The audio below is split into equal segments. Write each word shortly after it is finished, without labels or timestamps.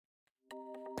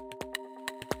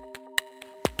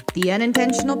The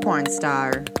Unintentional Porn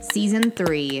Star, Season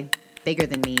 3, Bigger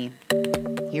Than Me.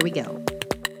 Here we go.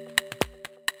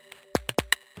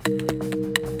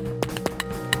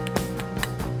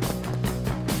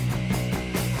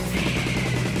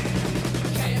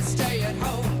 Can't stay at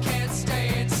home, can't stay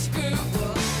at school.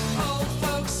 Old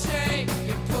folks say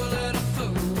you're pulling a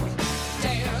fool.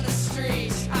 Down the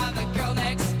street, I'm the girl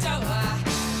next door.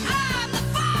 I'm the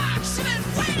fox you've been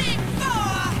waiting for.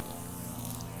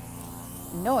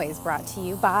 Noise brought to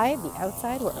you by the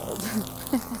outside world.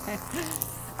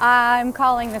 I'm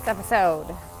calling this episode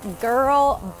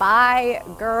Gurrll by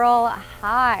Gurrll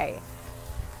Hi.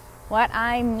 What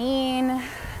I mean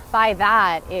by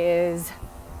that is,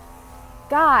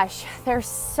 gosh, there's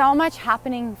so much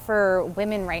happening for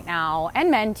women right now,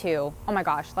 and men too. Oh my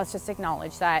gosh, let's just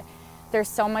acknowledge that there's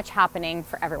so much happening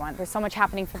for everyone. There's so much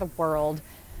happening for the world,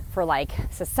 for like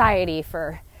society,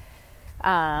 for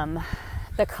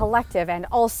the collective, and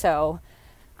also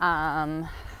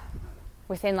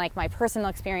within like my personal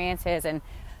experiences and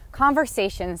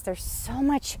conversations. There's so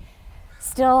much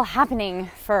still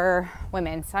happening for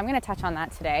women, so I'm going to touch on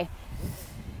that today.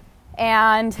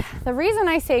 And the reason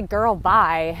I say girl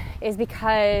bye is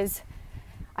because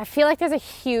I feel like there's a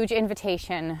huge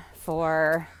invitation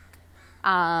for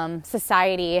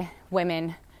society,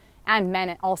 women and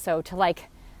men also, to like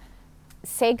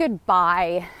say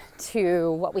goodbye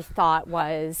to what we thought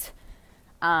was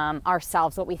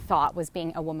ourselves, what we thought was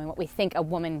being a woman, what we think a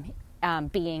woman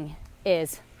being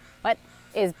is. What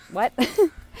is what?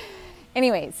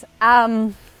 Anyways,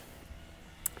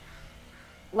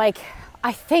 like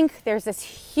I think there's this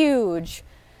huge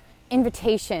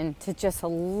invitation to just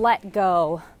let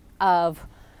go of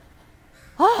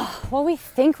what we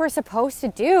think we're supposed to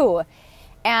do.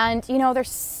 And you know,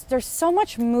 there's so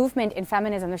much movement in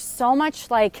feminism. There's so much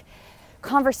like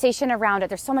conversation around it.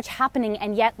 There's so much happening,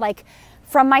 and yet like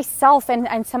from myself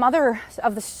and some of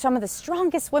the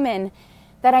strongest women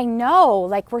that I know,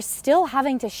 like we're still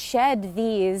having to shed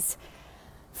these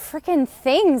freaking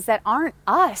things that aren't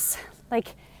us,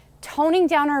 like toning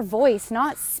down our voice,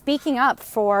 not speaking up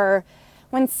for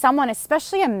when someone,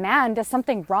 especially a man, does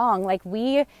something wrong. Like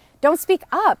we don't speak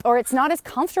up, or it's not as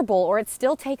comfortable, or it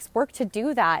still takes work to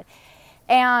do that.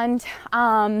 And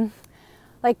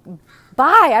like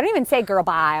bye, I don't even say girl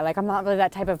bye, like I'm not really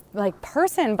that type of like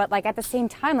person, but like at the same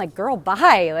time, like girl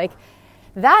bye, like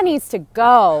that needs to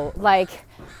go. Like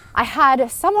I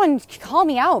had someone call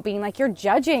me out being like, you're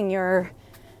judging your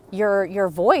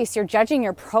voice, you're judging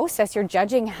your process, you're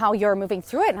judging how you're moving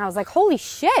through it. And I was like, holy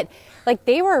shit, like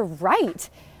they were right.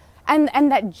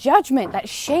 And that judgment, that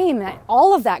shame, that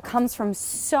all of that comes from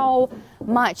so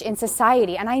much in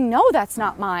society. And I know that's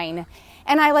not mine.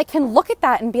 And I like can look at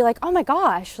that and be like, oh my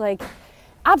gosh, like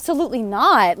absolutely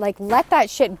not. Like let that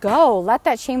shit go. Let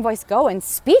that shame voice go and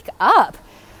speak up.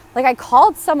 Like I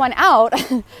called someone out.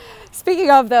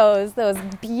 Speaking of those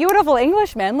beautiful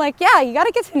Englishmen, like, yeah, you got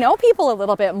to get to know people a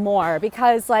little bit more,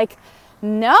 because like,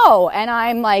 no. And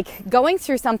I'm like going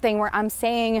through something where I'm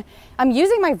saying, I'm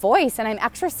using my voice and I'm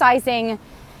exercising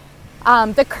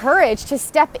the courage to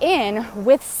step in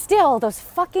with still those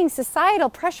fucking societal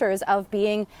pressures of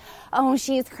being, oh,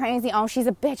 she's crazy. Oh, she's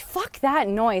a bitch. Fuck that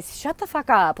noise. Shut the fuck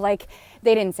up. Like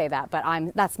they didn't say that, but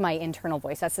that's my internal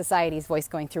voice. That's society's voice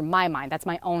going through my mind. That's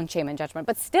my own shame and judgment.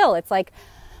 But still, it's like,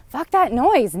 fuck that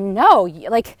noise. No,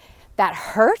 like that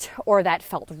hurt, or that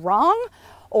felt wrong,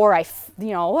 or I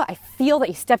feel that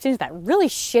you stepped into that really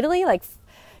shittily, like,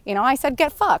 you know, I said,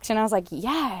 get fucked. And I was like,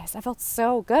 yes, I felt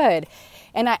so good.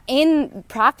 And in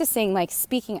practicing, like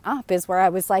speaking up is where I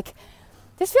was like,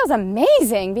 this feels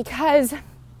amazing, because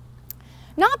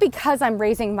not because I'm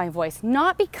raising my voice,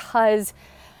 not because,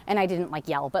 and I didn't like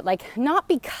yell, but like, not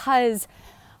because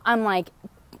I'm like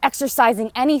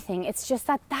exercising anything. It's just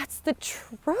that that's the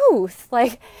truth.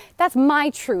 Like that's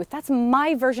my truth. That's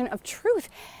my version of truth.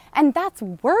 And that's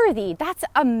worthy. That's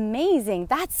amazing.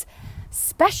 That's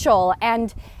special.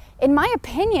 And in my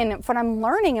opinion, what I'm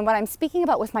learning and what I'm speaking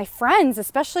about with my friends,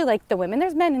 especially like the women,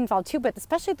 there's men involved too, but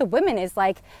especially the women, is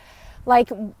like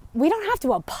we don't have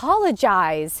to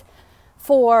apologize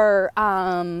for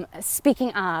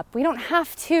speaking up. We don't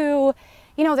have to,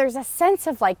 you know, there's a sense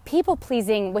of like people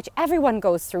pleasing, which everyone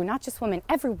goes through, not just women,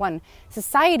 everyone.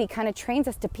 Society kind of trains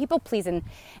us to people please and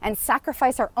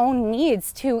sacrifice our own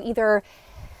needs to either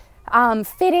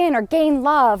fit in or gain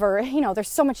love, or, you know, there's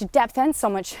so much depth and so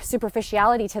much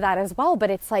superficiality to that as well. But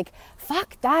it's like,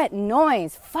 fuck that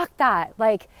noise, fuck that.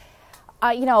 Like,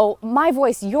 you know, my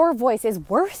voice, your voice is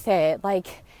worth it.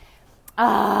 Like,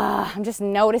 I'm just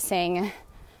noticing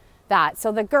that.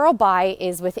 So the girl bye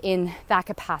is within that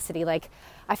capacity. Like,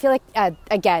 I feel like,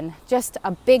 again, just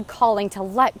a big calling to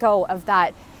let go of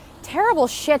that terrible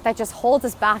shit that just holds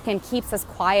us back and keeps us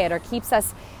quiet or keeps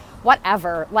us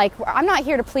whatever. Like, I'm not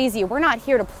here to please you. We're not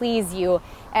here to please you,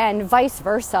 and vice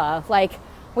versa. Like,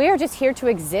 we are just here to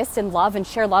exist and love and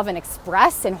share love and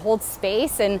express and hold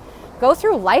space and go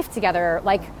through life together.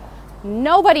 Like,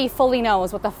 nobody fully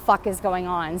knows what the fuck is going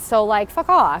on. So, like, fuck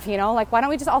off, you know? Like, why don't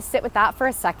we just all sit with that for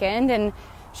a second and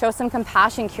show some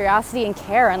compassion, curiosity, and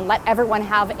care, and let everyone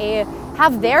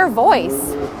have their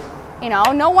voice. You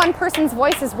know, no one person's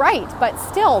voice is right, but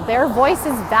still, their voice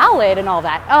is valid and all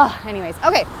that. Anyways,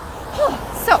 okay.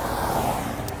 So,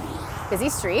 busy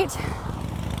street,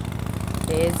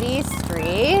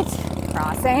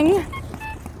 crossing.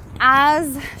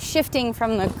 As shifting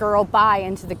from the Gurrll By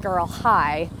into the Gurrll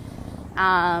Hi,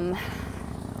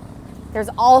 there's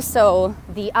also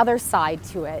the other side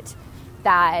to it,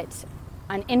 that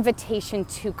an invitation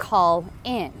to call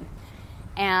in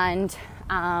and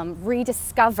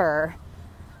rediscover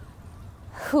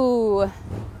who,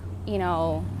 you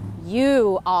know,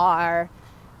 you are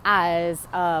as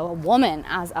a woman,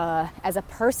 as a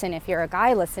person. If you're a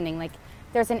guy listening, like,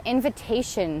 there's an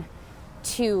invitation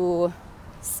to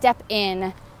step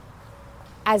in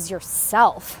as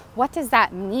yourself. What does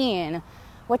that mean?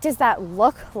 What does that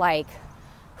look like?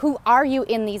 Who are you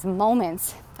in these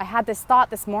moments? I had this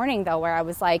thought this morning, though, where I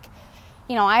was like,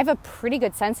 you know, I have a pretty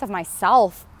good sense of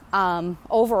myself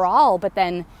overall, but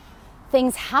then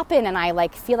things happen and I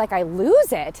like feel like I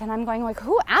lose it, and I'm going like,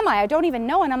 who am I? I don't even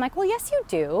know. And I'm like, well, yes, you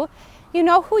do. You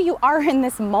know who you are in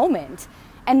this moment,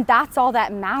 and that's all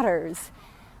that matters.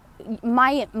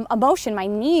 My emotion, my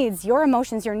needs, your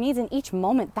emotions, your needs in each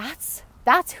moment,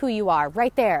 that's who you are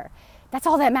right there. That's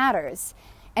all that matters.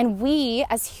 And we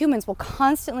as humans will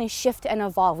constantly shift and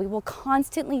evolve. We will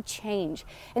constantly change.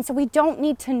 And so we don't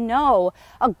need to know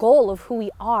a goal of who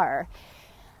we are.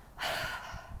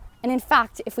 And in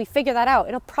fact, if we figure that out,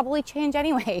 it'll probably change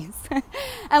anyways.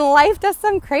 And life does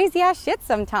some crazy ass shit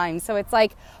sometimes. So it's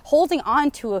like holding on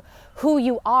to who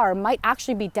you are might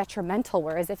actually be detrimental.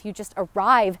 Whereas if you just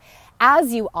arrive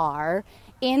as you are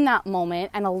in that moment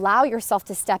and allow yourself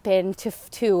to step in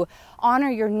to honor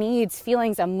your needs,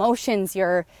 feelings, emotions,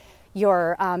 your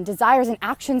desires and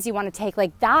actions you want to take,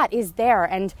 like, that is there.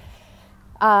 And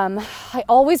I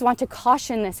always want to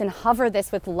caution this and hover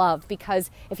this with love, because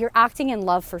if you're acting in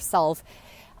love for self,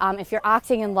 if you're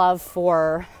acting in love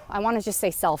for, I want to just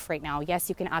say self right now. Yes,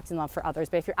 you can act in love for others,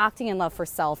 but if you're acting in love for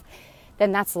self,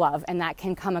 then that's love, and that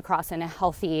can come across in a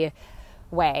healthy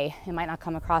way. It might not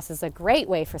come across as a great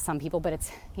way for some people, but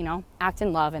it's, you know, act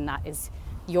in love, and that is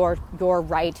your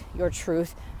right, your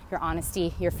truth, your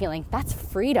honesty, your feeling. That's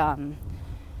freedom.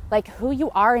 Like, who you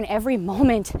are in every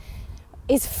moment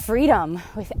is freedom,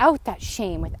 without that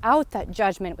shame, without that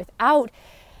judgment, without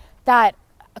that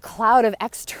cloud of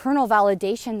external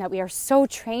validation that we are so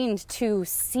trained to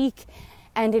seek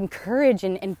and encourage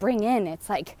and bring in. It's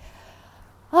like,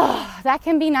 oh, that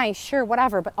can be nice, sure,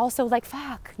 whatever, but also like,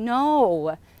 fuck,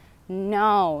 no,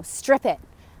 strip it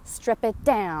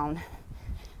down,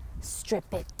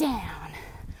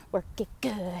 work it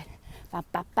good.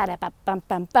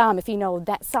 If you know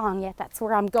that song, yeah, that's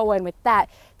where I'm going with that.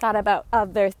 Thought about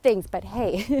other things, but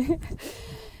hey,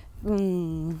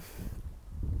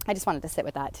 I just wanted to sit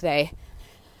with that today.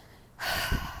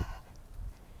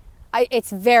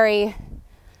 It's very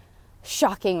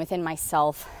shocking within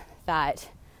myself that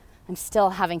I'm still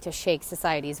having to shake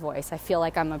society's voice. I feel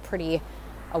like I'm a pretty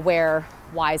aware,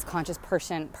 wise, conscious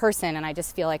person, and I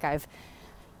just feel like I've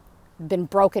been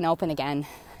broken open again.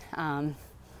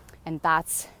 And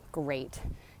that's great.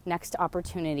 Next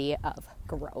opportunity of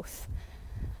growth.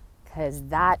 Because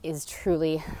that is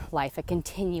truly life, a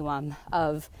continuum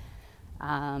of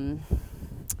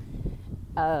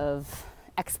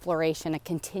exploration, a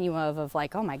continuum of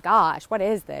like, oh my gosh, what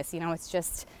is this? You know, that's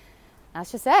just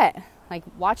it. Like,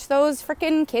 watch those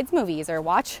freaking kids movies, or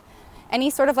watch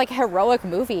any sort of like heroic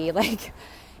movie. Like,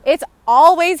 it's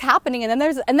always happening. And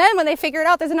then when they figure it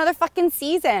out, there's another fucking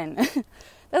season.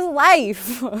 That's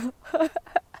life.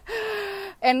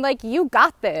 And like, you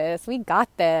got this. We got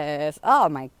this. Oh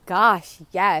my gosh,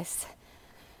 yes.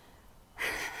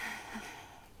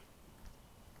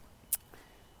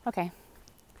 Okay.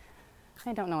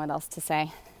 I don't know what else to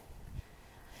say.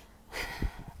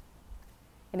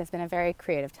 It has been a very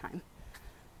creative time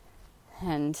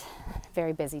and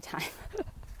very busy time.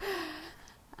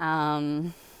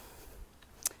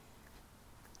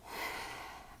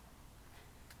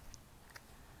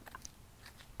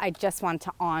 I just want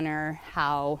to honor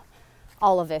how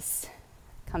all of this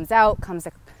comes out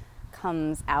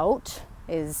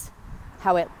is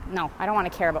I don't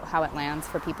want to care about how it lands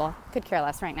for people. Could care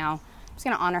less right now. I'm just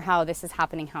going to honor how this is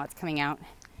happening, how it's coming out,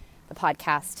 the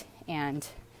podcast, and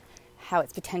how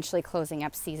it's potentially closing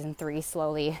up season 3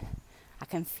 slowly. I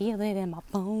can feel it in my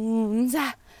bones.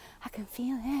 I can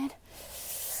feel it.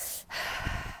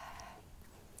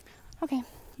 Okay,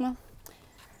 well,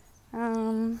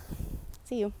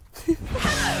 see you. Hello,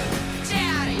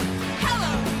 Daddy.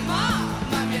 Hello,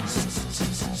 Mom. I'm your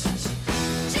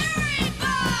Jerry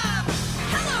Bob.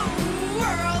 Hello,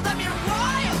 world. I'm your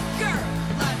wild girl.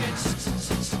 I'm your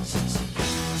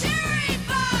Jerry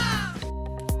Bob.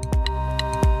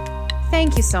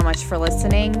 Thank you so much for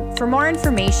listening. For more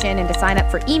information and to sign up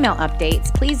for email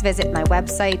updates, please visit my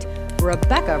website,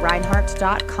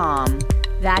 RebeccaReinhart.com.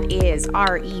 That is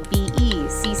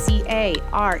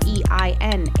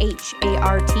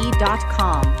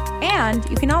RebeccaReinhart.com. And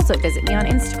you can also visit me on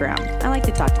Instagram. I like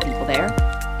to talk to people there.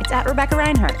 It's at Rebecca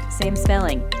Reinhart, same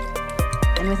spelling.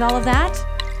 And with all of that,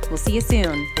 we'll see you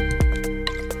soon.